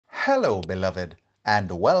Hello, beloved,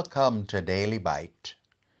 and welcome to Daily Byte.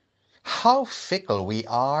 How fickle we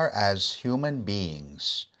are as human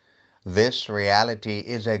beings. This reality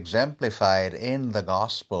is exemplified in the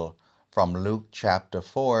Gospel from Luke chapter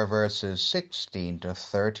 4, verses 16 to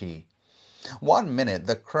 30. 1 minute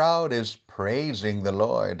the crowd is praising the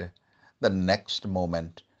Lord. The next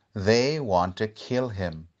moment they want to kill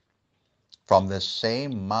him. From the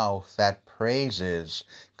same mouth that praises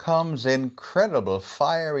comes incredible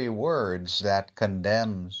fiery words that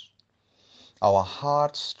condemns. Our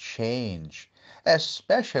hearts change,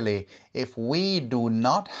 especially if we do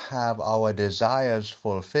not have our desires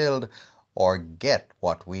fulfilled or get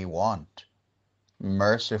what we want.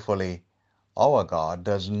 Mercifully, our God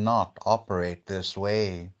does not operate this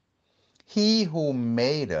way. He who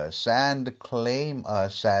made us and claimed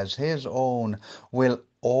us as his own will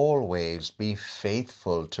always be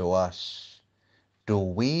faithful to us. Do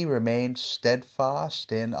we remain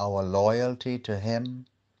steadfast in our loyalty to him?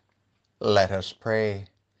 Let us pray.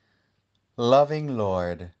 Loving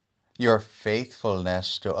Lord, your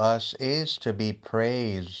faithfulness to us is to be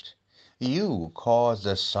praised. You cause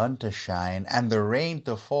the sun to shine and the rain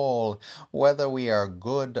to fall, whether we are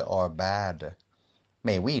good or bad.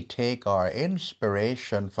 May we take our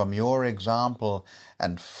inspiration from your example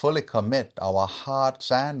and fully commit our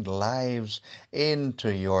hearts and lives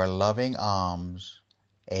into your loving arms.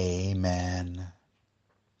 Amen.